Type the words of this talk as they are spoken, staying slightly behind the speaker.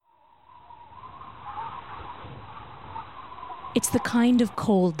It's the kind of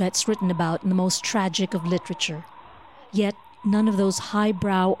cold that's written about in the most tragic of literature. Yet, none of those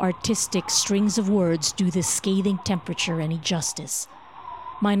highbrow artistic strings of words do this scathing temperature any justice.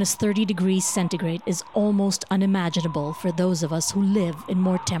 Minus 30 degrees centigrade is almost unimaginable for those of us who live in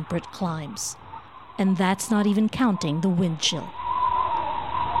more temperate climes. And that's not even counting the wind chill.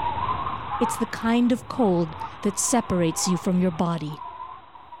 It's the kind of cold that separates you from your body.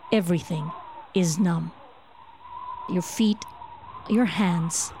 Everything is numb. Your feet, your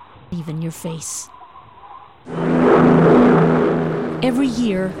hands, even your face. Every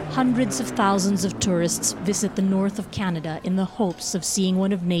year, hundreds of thousands of tourists visit the north of Canada in the hopes of seeing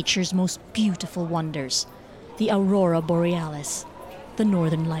one of nature's most beautiful wonders, the Aurora Borealis, the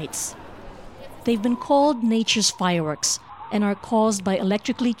Northern Lights. They've been called nature's fireworks and are caused by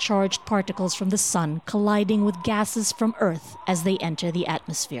electrically charged particles from the sun colliding with gases from Earth as they enter the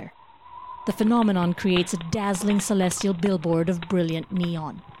atmosphere. The phenomenon creates a dazzling celestial billboard of brilliant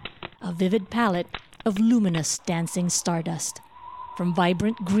neon, a vivid palette of luminous dancing stardust, from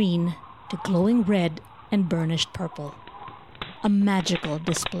vibrant green to glowing red and burnished purple. A magical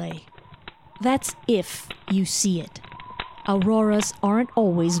display. That's if you see it. Auroras aren't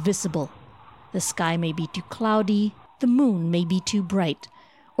always visible. The sky may be too cloudy, the moon may be too bright,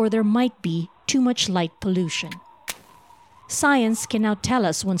 or there might be too much light pollution. Science can now tell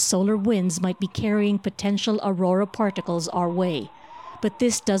us when solar winds might be carrying potential aurora particles our way, but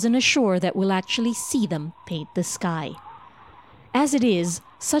this doesn't assure that we'll actually see them paint the sky. As it is,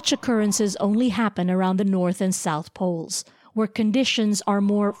 such occurrences only happen around the North and South poles, where conditions are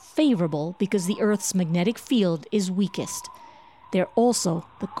more favorable because the Earth's magnetic field is weakest. They're also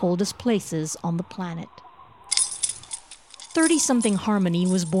the coldest places on the planet. 30-something Harmony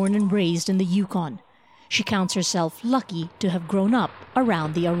was born and raised in the Yukon. She counts herself lucky to have grown up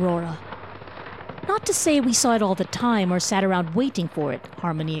around the aurora. Not to say we saw it all the time or sat around waiting for it,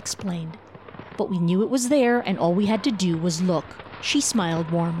 Harmony explained. But we knew it was there and all we had to do was look. She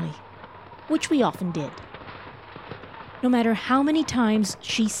smiled warmly, which we often did. No matter how many times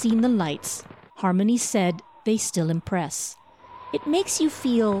she's seen the lights, Harmony said they still impress. It makes you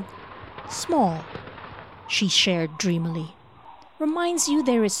feel small, she shared dreamily. Reminds you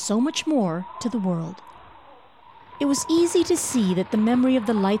there is so much more to the world. It was easy to see that the memory of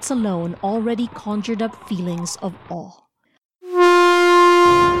the lights alone already conjured up feelings of awe.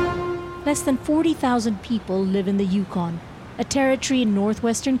 Less than 40,000 people live in the Yukon, a territory in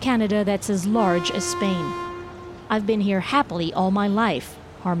northwestern Canada that's as large as Spain. I've been here happily all my life,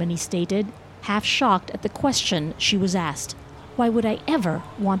 Harmony stated, half shocked at the question she was asked. Why would I ever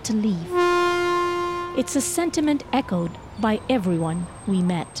want to leave? It's a sentiment echoed by everyone we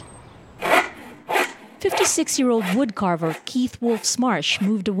met. 56-year-old woodcarver Keith Wolfsmarsh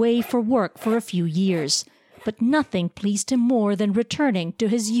moved away for work for a few years, but nothing pleased him more than returning to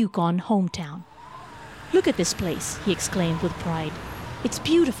his Yukon hometown. Look at this place, he exclaimed with pride. It's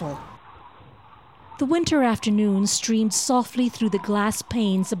beautiful. The winter afternoon streamed softly through the glass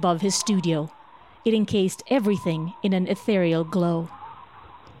panes above his studio. It encased everything in an ethereal glow.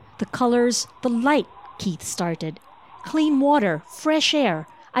 The colors, the light, Keith started. Clean water, fresh air.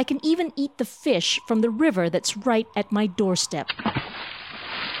 I can even eat the fish from the river that's right at my doorstep.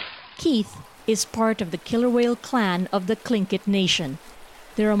 Keith is part of the killer whale clan of the Tlingit Nation.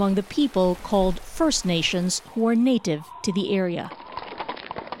 They're among the people called First Nations who are native to the area.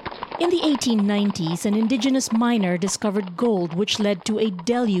 In the 1890s, an indigenous miner discovered gold which led to a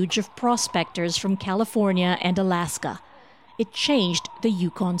deluge of prospectors from California and Alaska. It changed the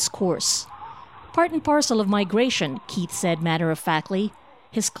Yukon's course. Part and parcel of migration, Keith said matter-of-factly.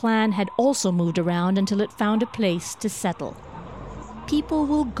 His clan had also moved around until it found a place to settle. People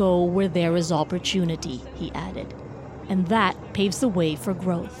will go where there is opportunity, he added, and that paves the way for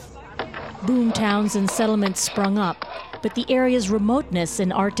growth. Boom towns and settlements sprung up, but the area's remoteness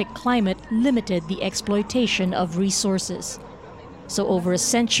and Arctic climate limited the exploitation of resources. So over a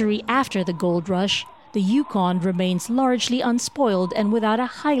century after the gold rush, the Yukon remains largely unspoiled and without a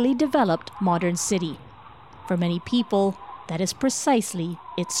highly developed modern city. For many people, that is precisely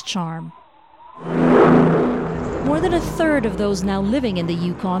its charm. More than a third of those now living in the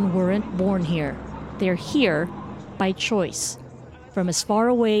Yukon weren't born here. They're here by choice, from as far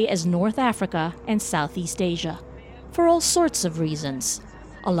away as North Africa and Southeast Asia, for all sorts of reasons.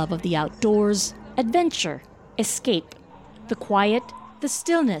 A love of the outdoors, adventure, escape, the quiet, the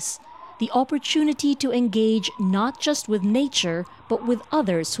stillness, the opportunity to engage not just with nature, but with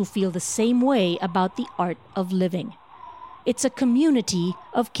others who feel the same way about the art of living. It's a community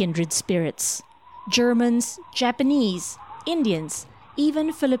of kindred spirits. Germans, Japanese, Indians,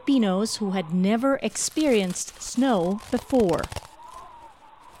 even Filipinos who had never experienced snow before.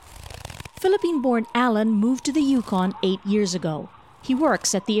 Philippine-born Alan moved to the Yukon 8 years ago. He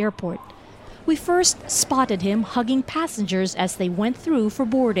works at the airport. We first spotted him hugging passengers as they went through for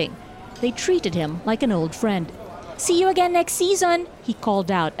boarding. They treated him like an old friend. "See you again next season," he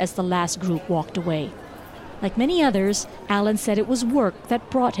called out as the last group walked away. Like many others, Alan said it was work that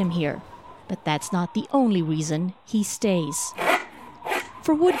brought him here. But that's not the only reason he stays.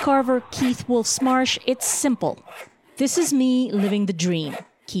 For woodcarver Keith Wolfsmarsh, it's simple. "This is me living the dream,"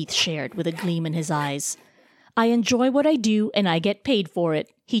 Keith shared with a gleam in his eyes. "I enjoy what I do and I get paid for it,"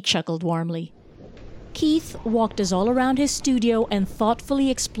 he chuckled warmly. Keith walked us all around his studio and thoughtfully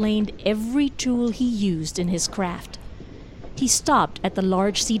explained every tool he used in his craft. He stopped at the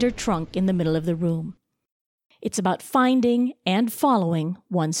large cedar trunk in the middle of the room. It's about finding and following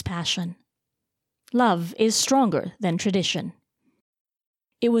one's passion. Love is stronger than tradition.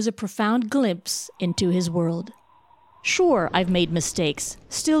 It was a profound glimpse into his world. "Sure, I've made mistakes.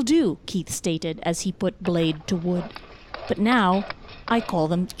 Still do," Keith stated as he put blade to wood. "But now, I call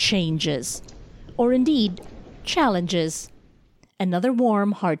them changes. Or indeed, challenges." Another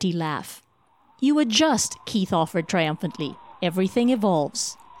warm, hearty laugh. "You adjust," Keith offered triumphantly. "Everything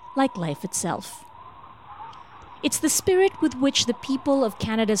evolves, like life itself." It's the spirit with which the people of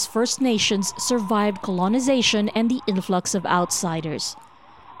Canada's First Nations survived colonization and the influx of outsiders.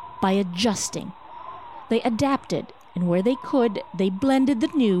 By adjusting, they adapted, and where they could, they blended the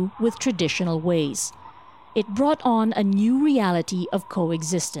new with traditional ways. It brought on a new reality of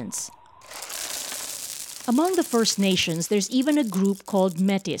coexistence. Among the First Nations, there's even a group called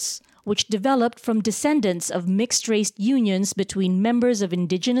Métis, which developed from descendants of mixed-race unions between members of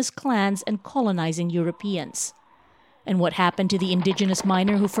indigenous clans and colonizing Europeans. And what happened to the indigenous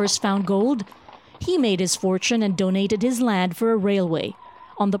miner who first found gold? He made his fortune and donated his land for a railway,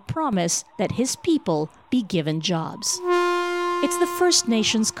 on the promise that his people be given jobs. It's the First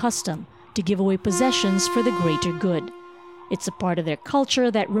Nations custom to give away possessions for the greater good. It's a part of their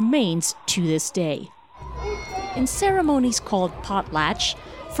culture that remains to this day. In ceremonies called potlatch,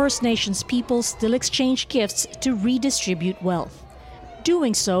 First Nations people still exchange gifts to redistribute wealth.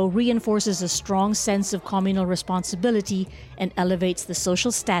 Doing so reinforces a strong sense of communal responsibility and elevates the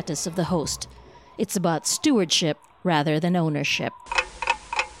social status of the host. It's about stewardship rather than ownership.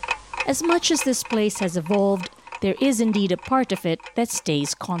 As much as this place has evolved, there is indeed a part of it that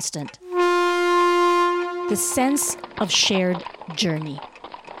stays constant. The sense of shared journey,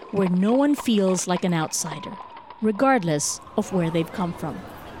 where no one feels like an outsider, regardless of where they've come from.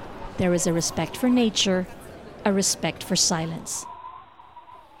 There is a respect for nature, a respect for silence.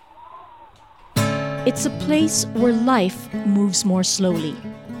 It's a place where life moves more slowly,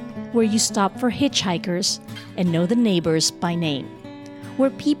 where you stop for hitchhikers and know the neighbors by name, where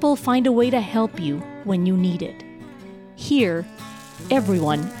people find a way to help you when you need it. Here,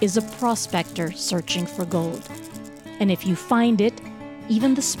 everyone is a prospector searching for gold. And if you find it,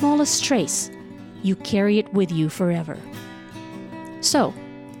 even the smallest trace, you carry it with you forever. So,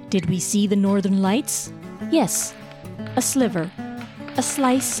 did we see the northern lights? Yes, a sliver, a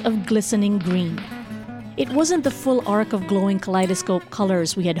slice of glistening green. It wasn't the full arc of glowing kaleidoscope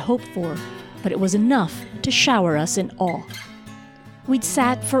colors we had hoped for, but it was enough to shower us in awe. We'd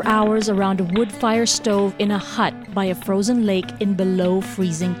sat for hours around a wood fire stove in a hut by a frozen lake in below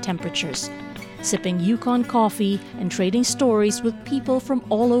freezing temperatures, sipping Yukon coffee and trading stories with people from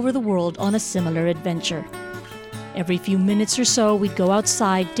all over the world on a similar adventure. Every few minutes or so, we'd go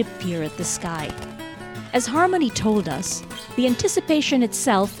outside to peer at the sky. As Harmony told us, the anticipation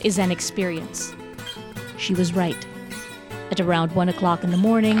itself is an experience. She was right. At around 1 o'clock in the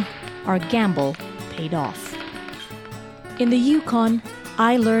morning, our gamble paid off. In the Yukon,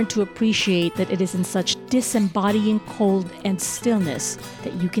 I learned to appreciate that it is in such disembodying cold and stillness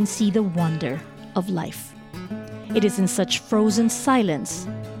that you can see the wonder of life. It is in such frozen silence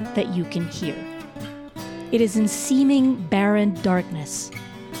that you can hear. It is in seeming barren darkness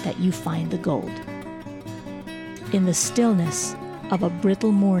that you find the gold. In the stillness of a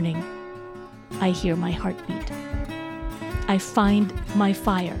brittle morning, I hear my heartbeat. I find my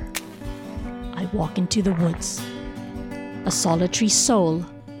fire. I walk into the woods, a solitary soul,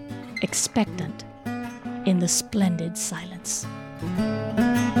 expectant in the splendid silence.